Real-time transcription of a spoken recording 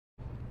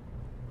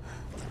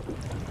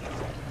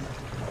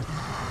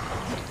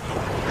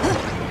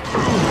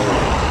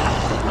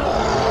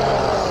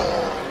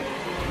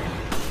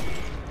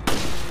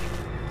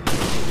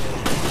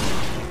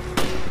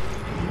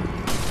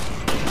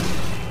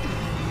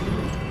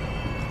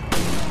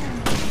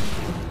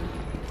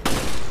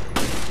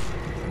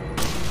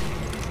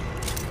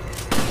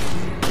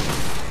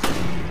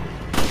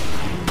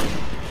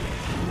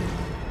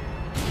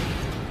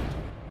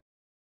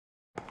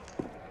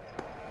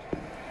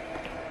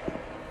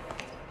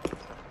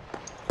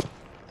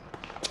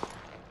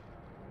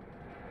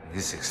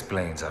This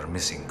explains our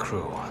missing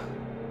crew.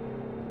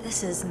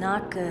 This is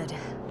not good.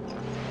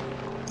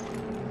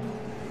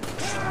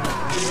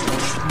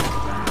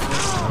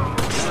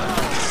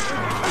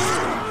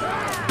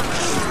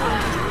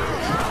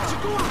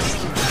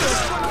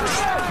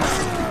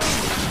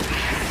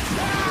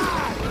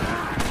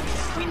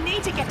 We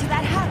need to get to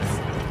that house.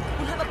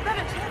 We'll have a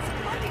better chance of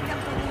finding them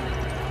from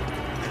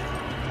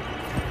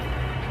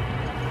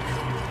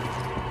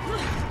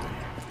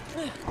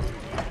there.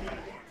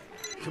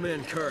 Come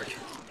in, Kirk.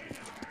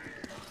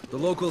 The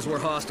locals were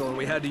hostile and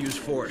we had to use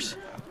force.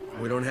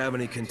 We don't have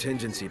any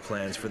contingency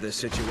plans for this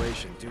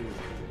situation, do we?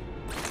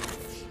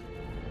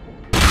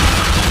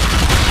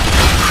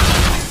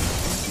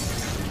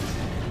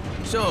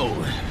 So,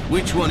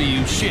 which one of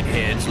you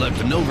shitheads left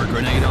a Nova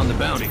grenade on the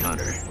bounty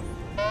hunter?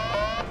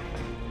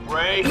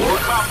 Ray, we're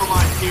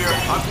compromised here.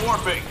 I'm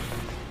warping.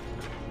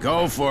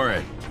 Go for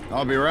it.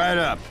 I'll be right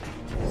up.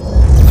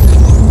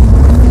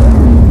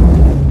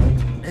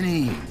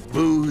 Any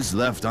booze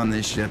left on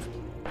this ship?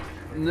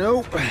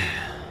 Nope.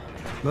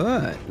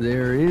 But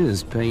there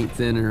is paint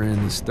thinner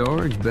in the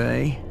storage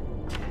bay.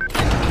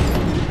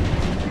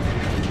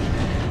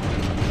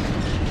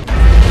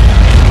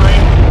 Ray,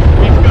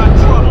 we've got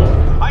trouble.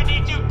 I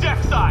need you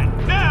deck side,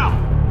 now!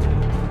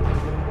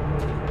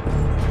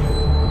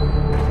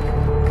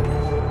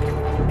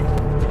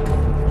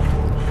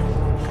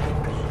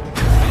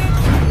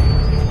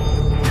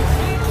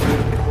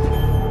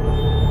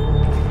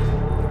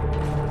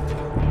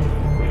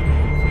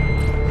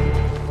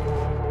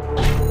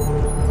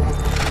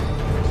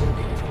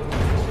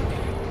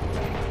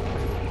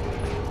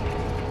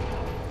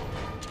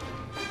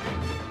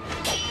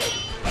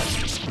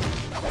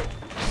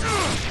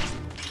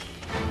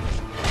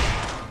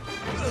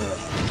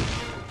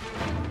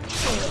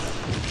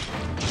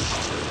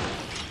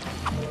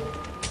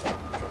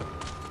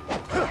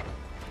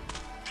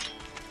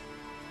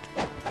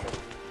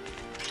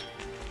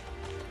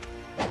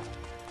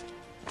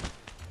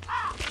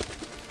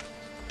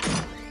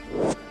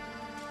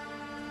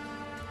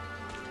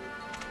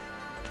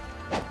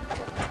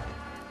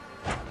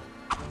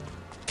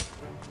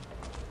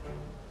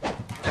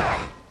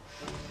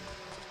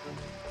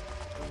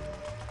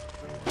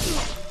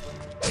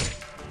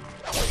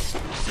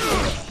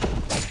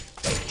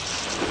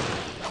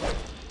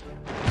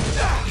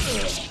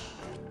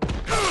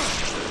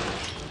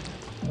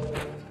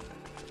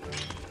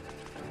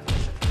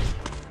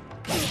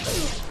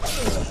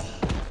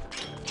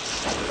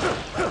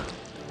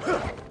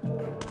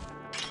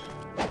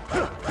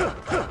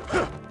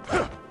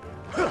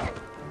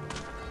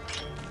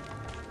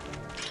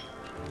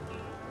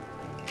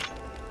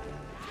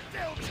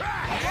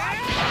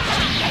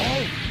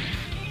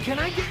 Can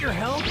I get your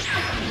help?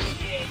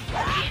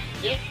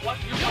 Get what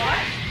you want?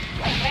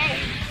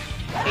 Hey,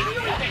 can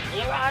you even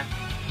hear us?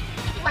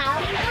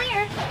 Loud and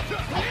clear.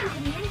 We can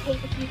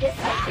communicate with you this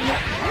way.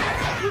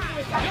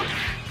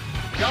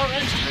 Your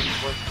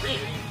entrance was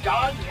really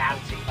darn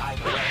lousy, by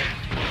the way.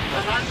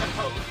 But I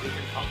suppose we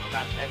can talk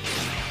about that.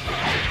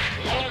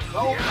 There's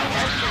no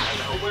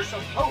question. We're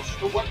supposed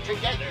to work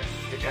together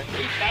to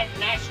defeat that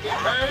nasty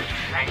bird.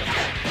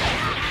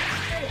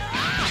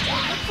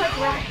 Looks like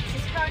Rex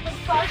is currently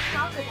far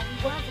stronger than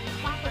he was in the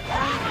proper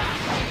time.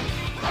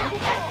 You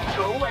have to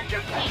go and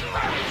defeat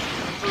Rex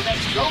so that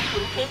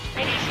Jojo can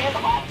finish him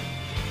off.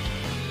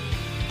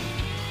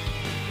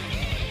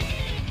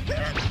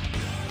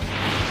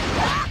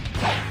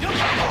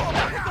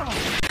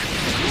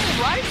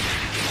 Right?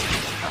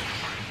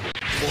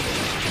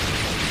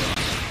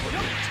 The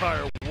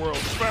entire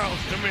world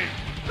bows to me.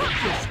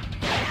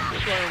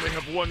 If I only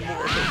have one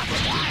more of those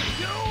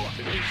buttons,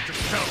 it needs to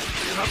count.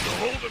 You have to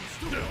hold him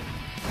still.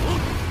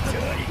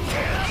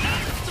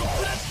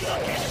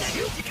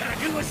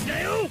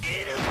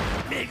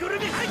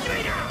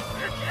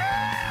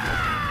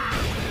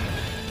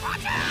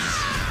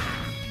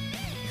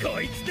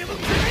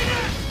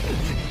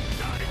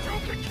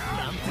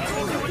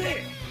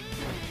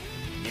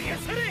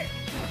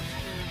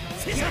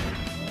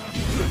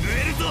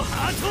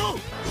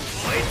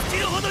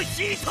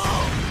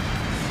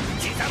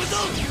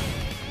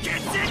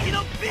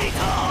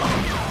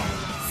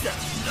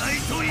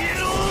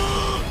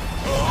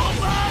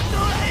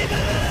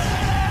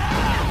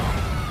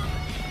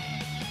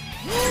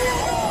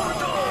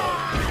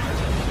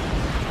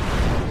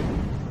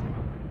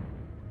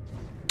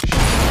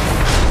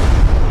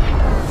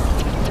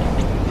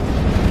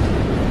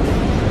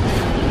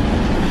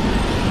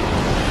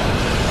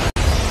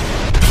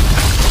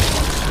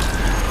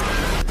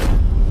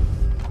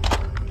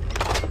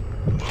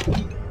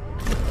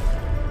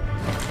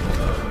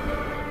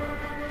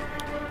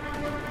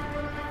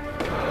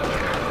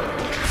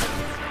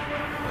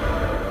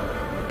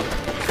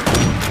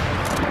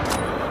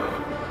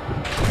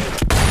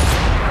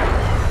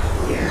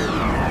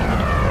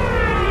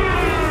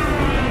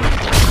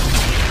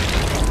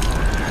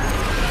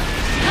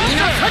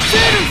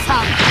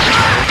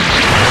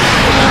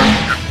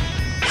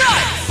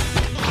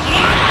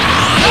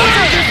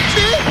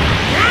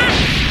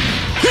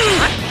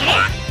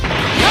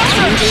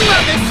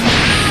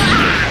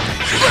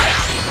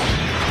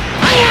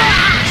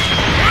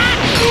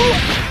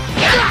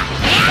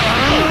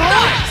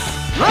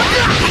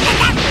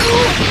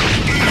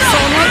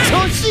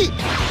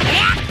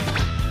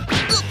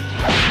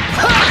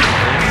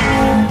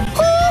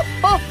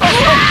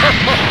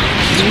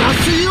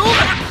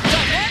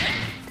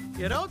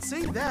 don't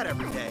see that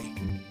every day.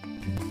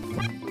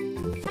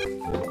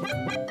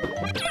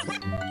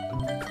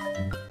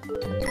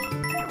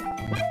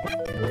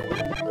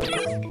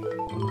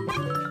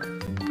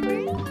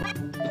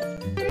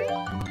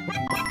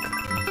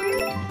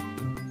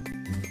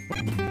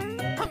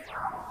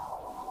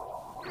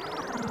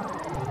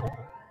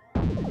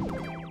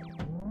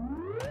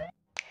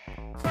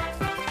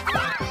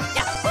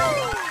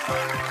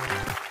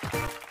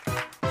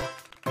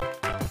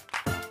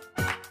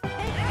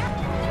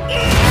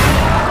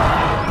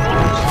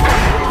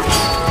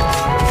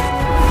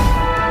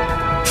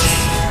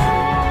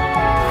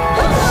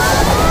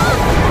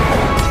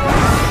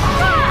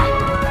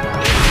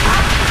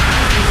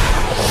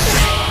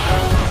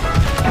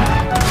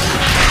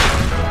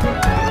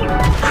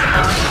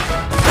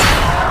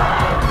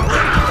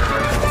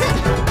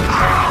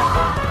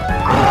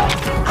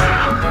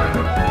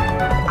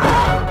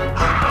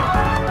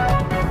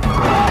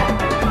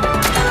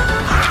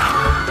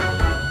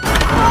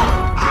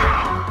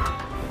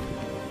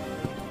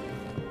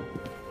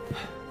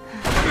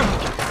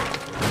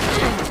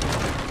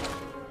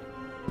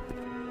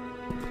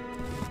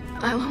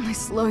 I'll only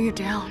slow you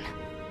down.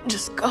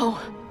 Just go.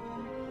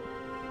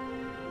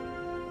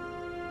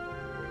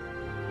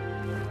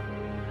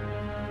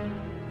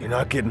 You're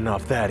not getting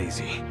off that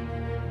easy.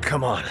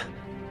 Come on.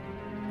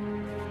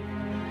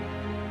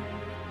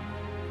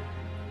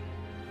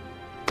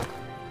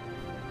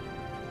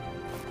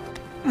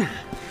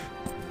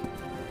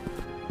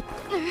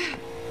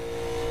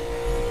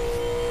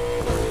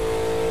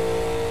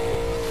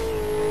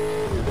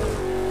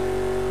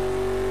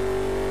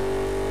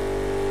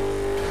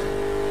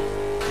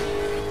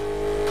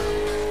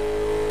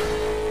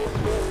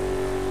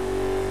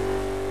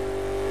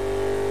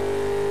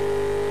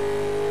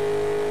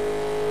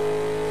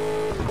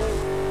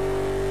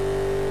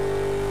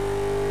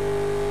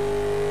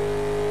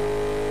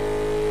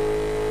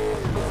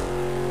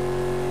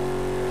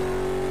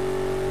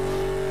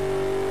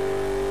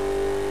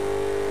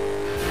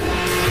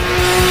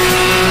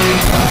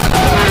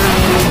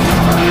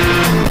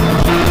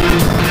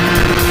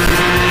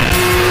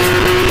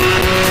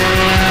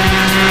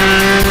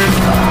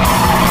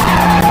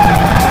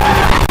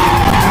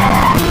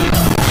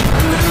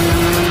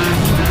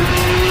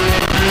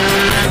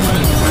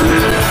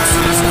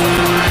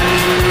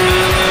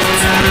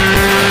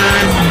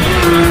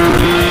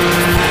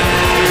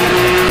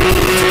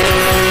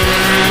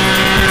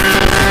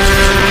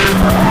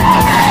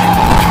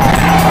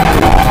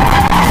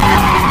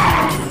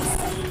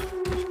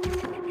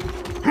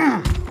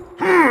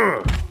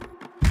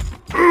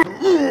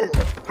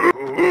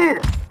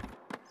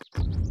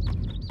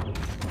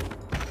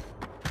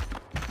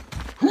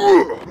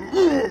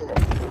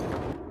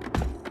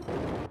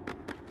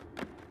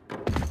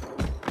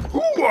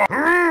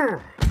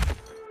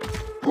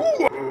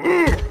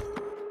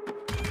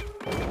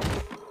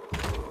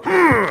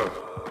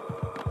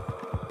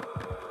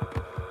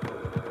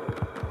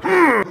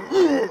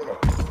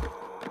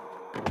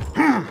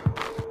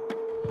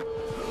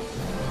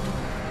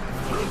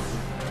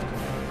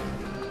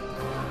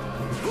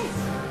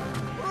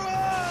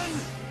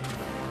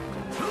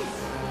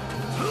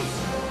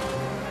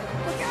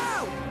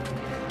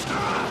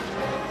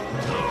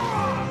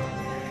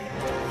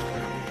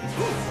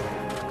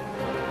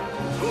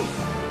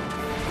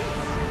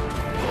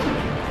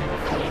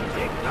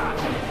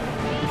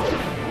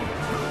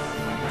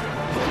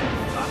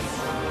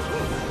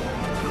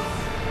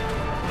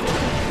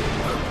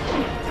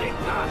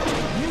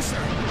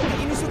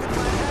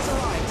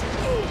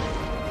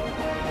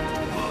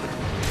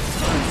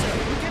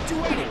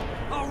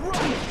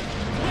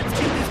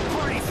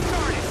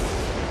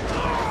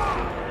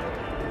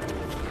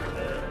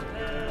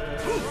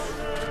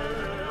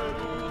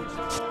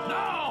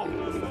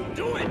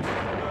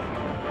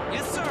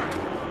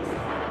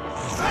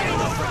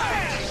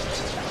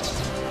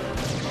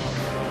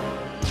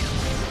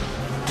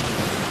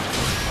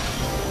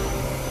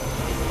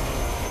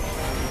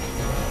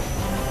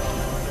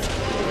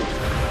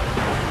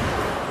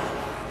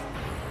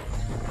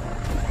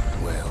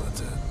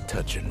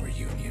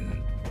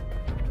 Reunion.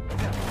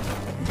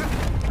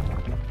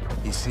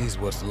 He sees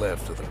what's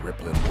left of the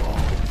rippling wall.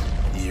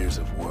 Years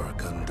of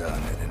work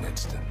undone in an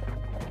instant.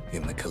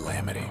 In the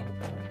calamity.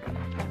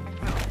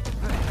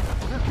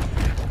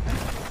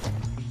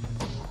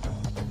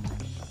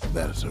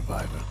 That a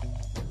survivor?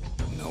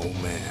 No,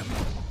 ma'am.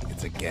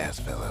 It's a gas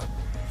fella,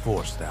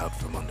 forced out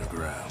from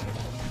underground.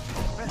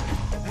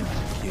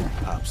 Kid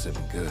pops him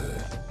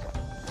good.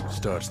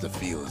 Starts to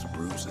feel his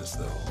bruises,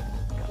 though.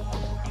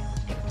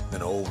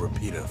 An old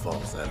repeater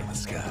falls out of the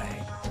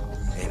sky.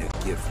 Ain't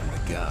a gift from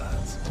the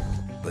gods,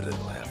 but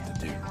it'll have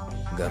to do.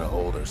 Gotta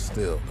hold her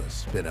still to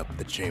spin up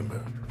the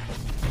chamber.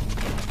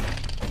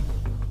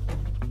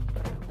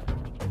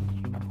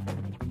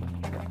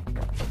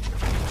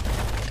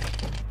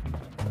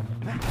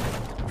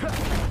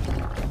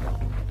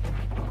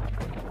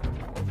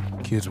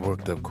 Kid's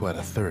worked up quite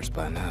a thirst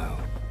by now,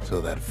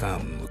 so that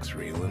fountain looks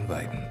real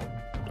inviting.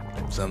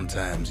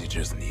 Sometimes you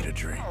just need a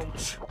drink.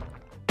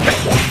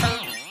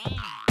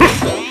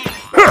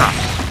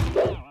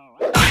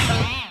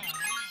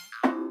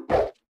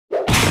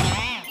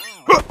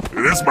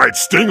 This might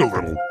sting a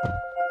little.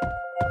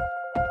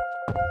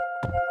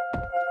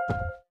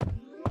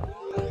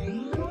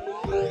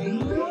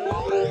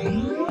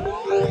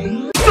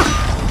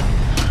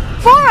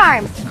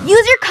 Forearms!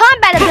 Use your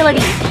combat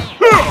abilities!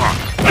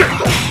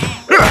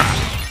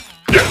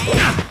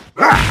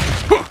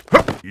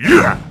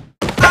 Yeah!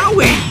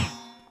 Owie!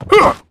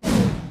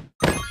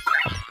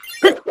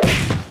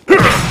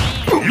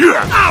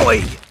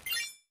 Owie!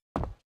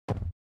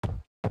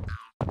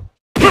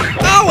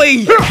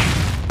 Owie!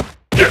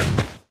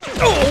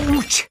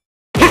 Ouch!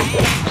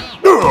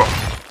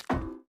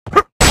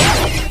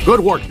 Good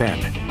work, Ben.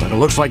 But it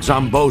looks like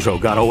Zombozo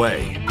got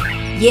away.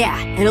 Yeah,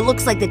 and it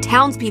looks like the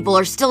townspeople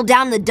are still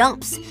down in the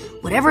dumps.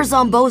 Whatever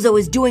Zombozo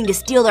is doing to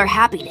steal their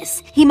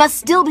happiness, he must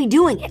still be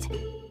doing it.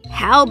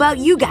 How about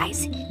you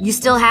guys? You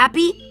still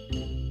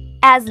happy?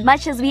 As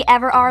much as we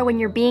ever are when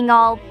you're being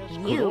all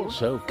Could you.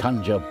 also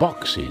conjure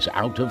boxes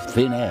out of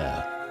thin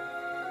air.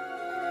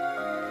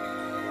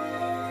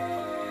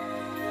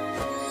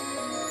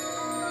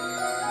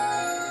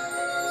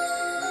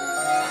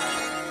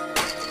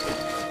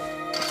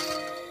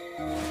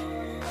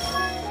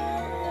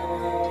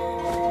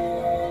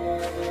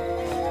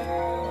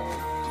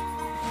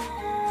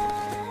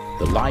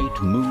 The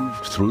light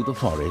moved through the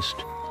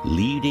forest,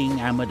 leading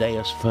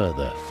Amadeus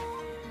further.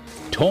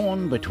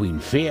 Torn between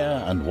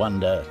fear and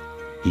wonder,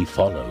 he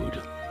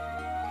followed.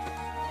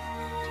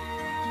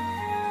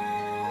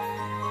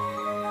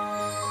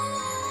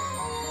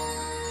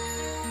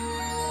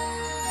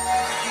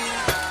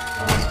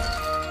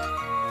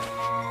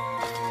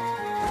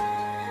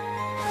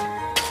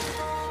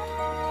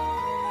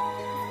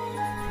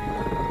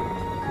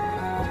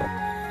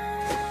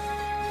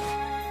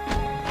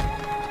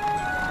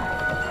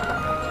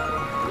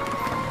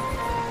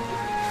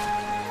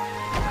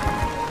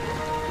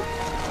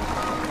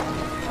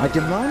 I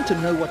demand to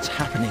know what's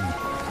happening.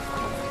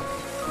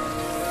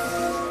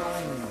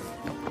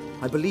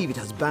 I believe it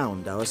has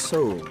bound our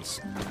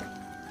souls.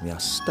 We are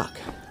stuck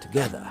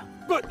together.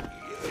 But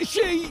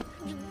she...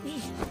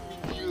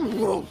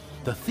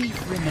 The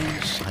thief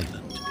remained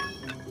silent.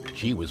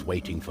 She was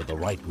waiting for the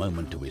right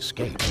moment to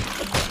escape,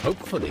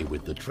 hopefully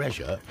with the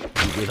treasure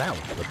and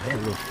without the pair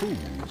of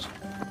fools.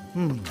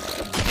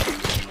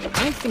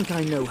 I think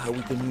I know how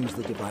we can use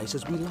the device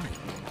as we like.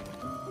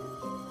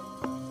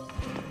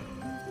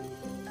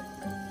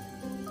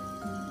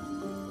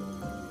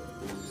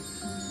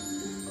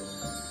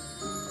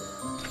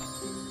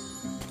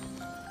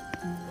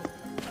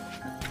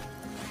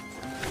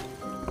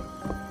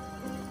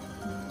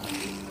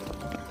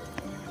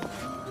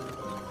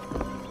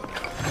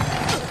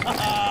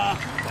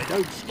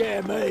 Don't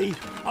scare me.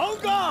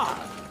 On guard!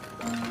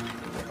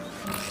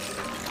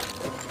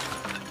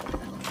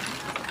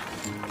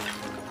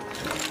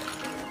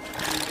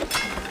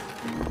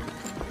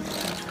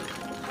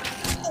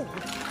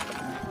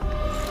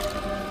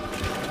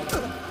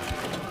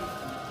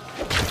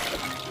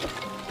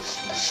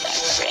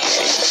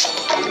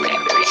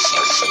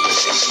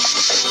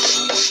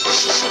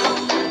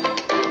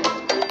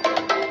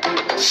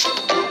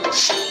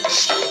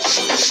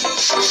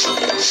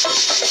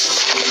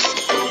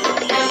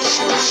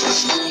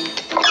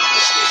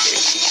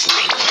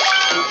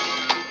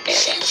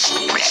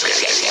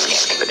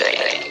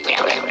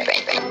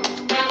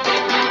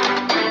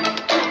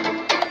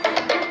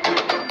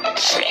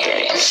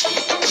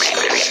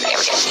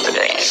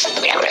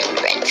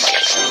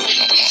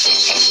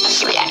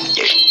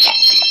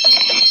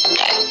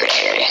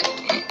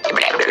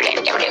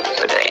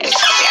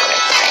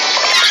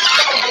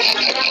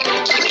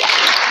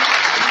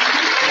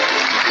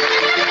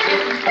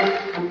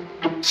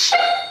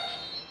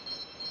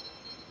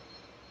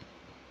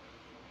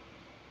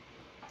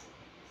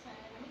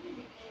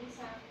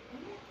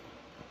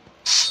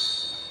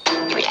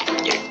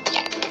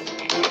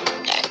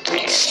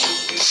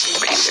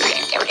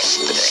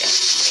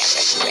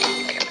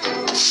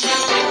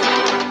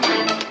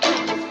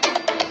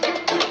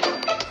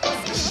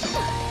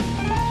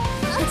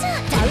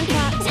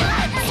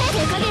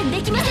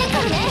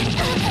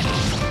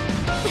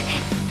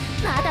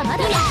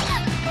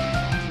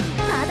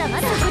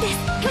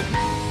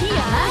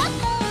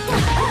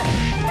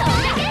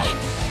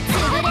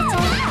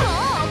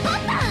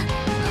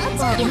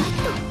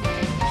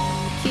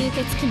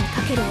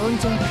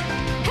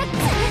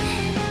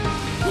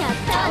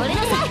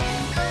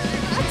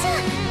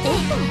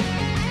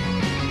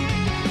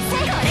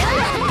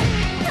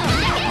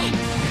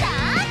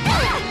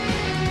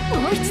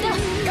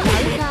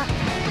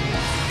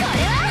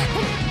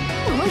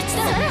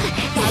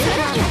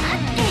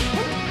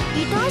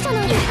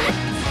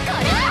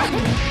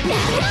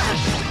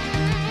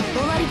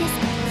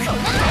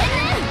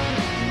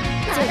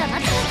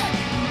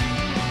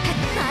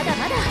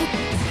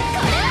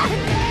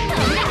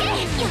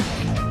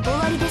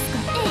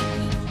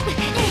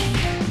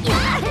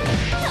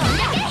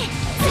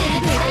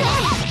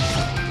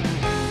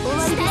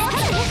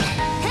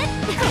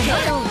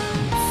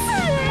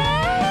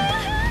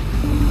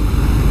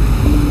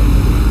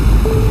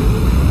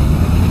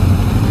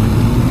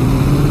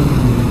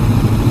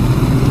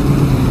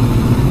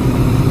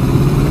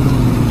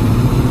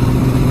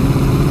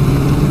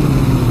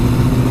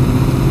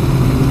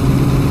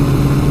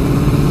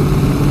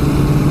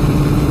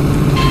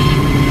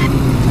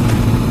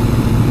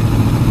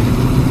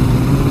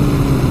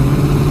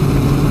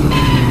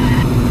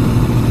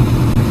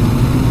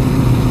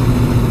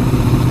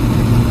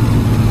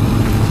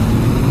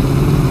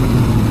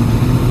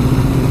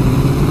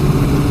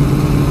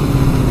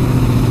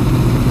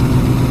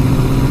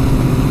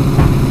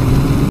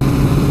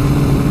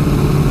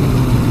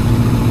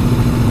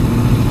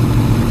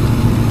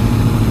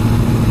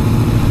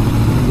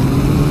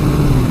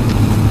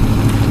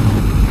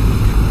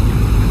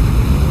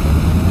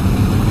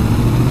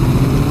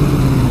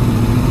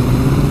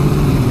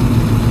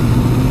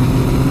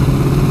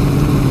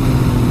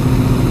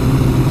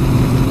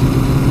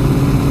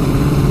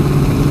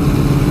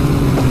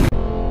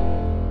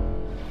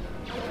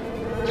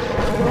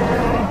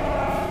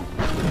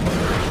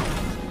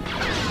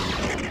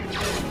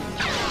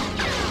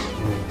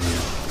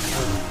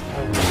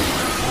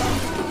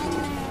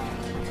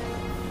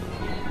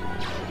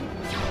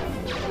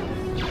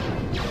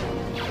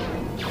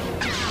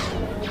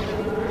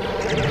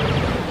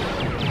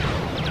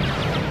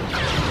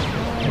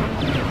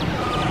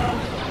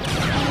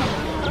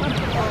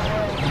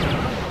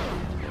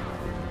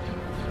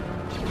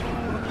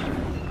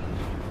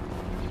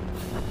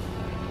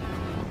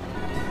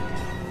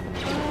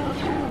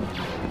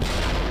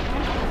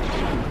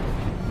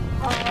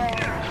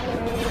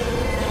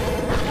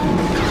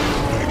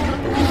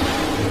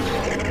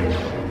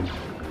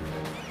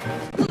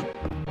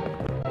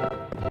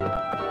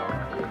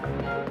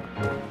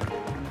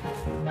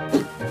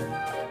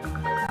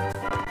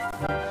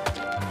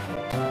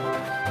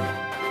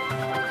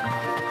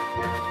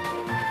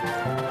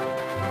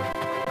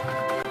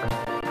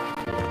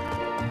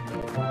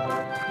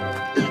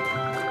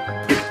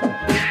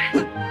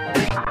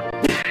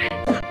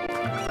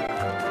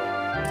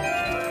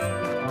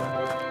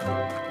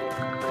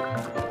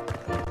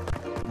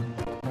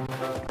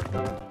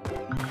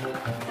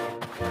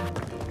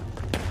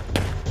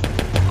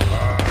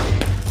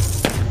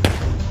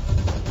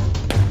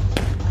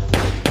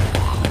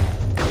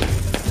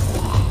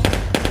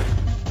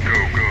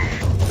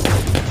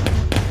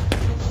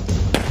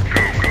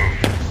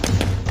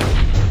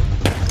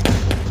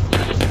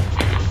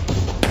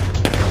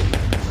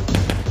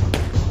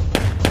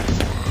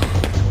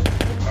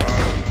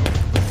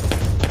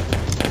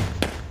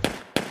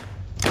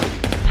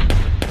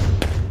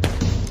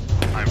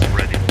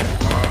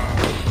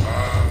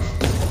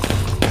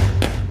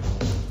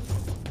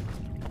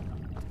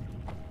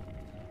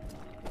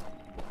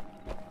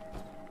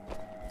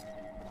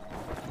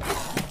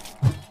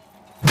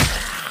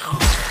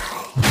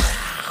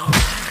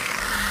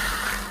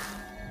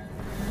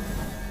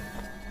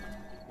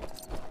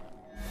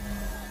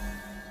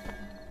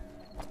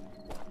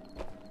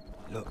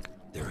 Look,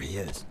 there he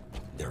is.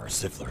 There are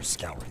Sifflers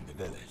scouring the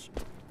village.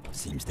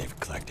 Seems they've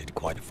collected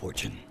quite a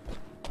fortune.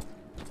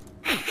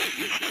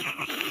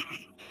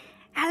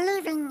 A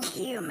living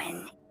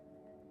human.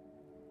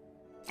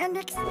 And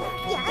it's...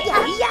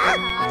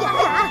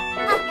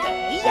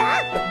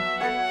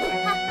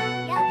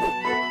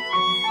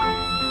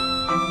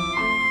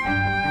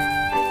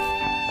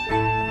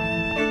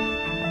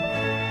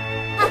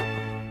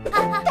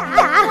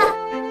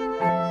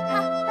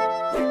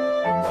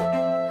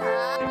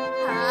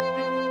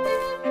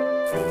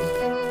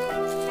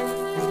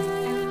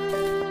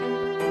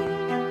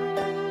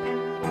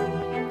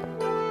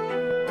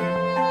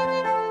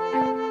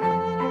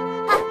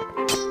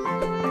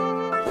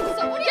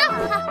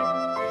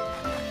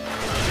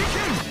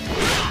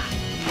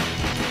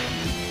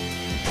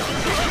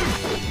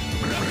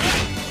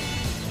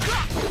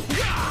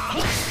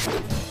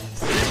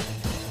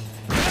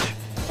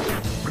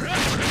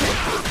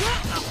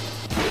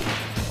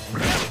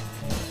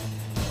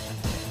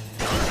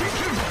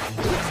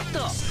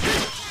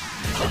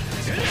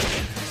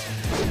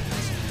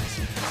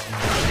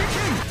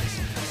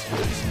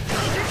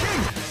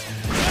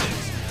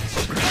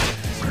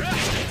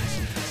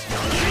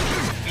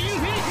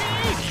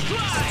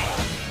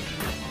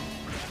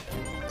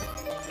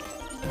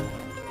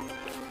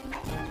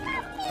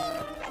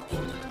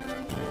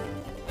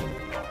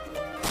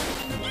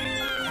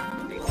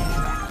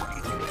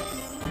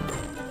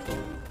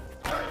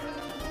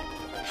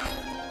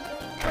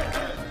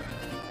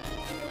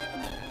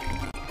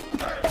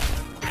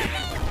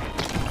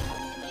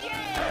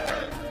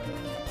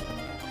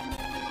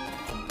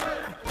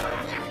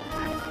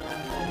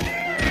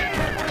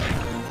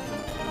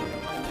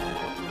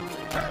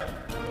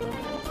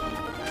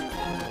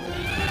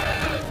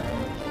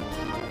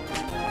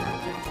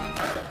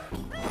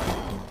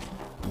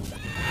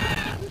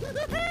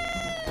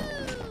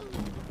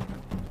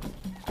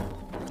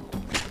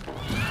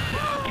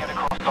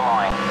 The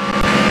line.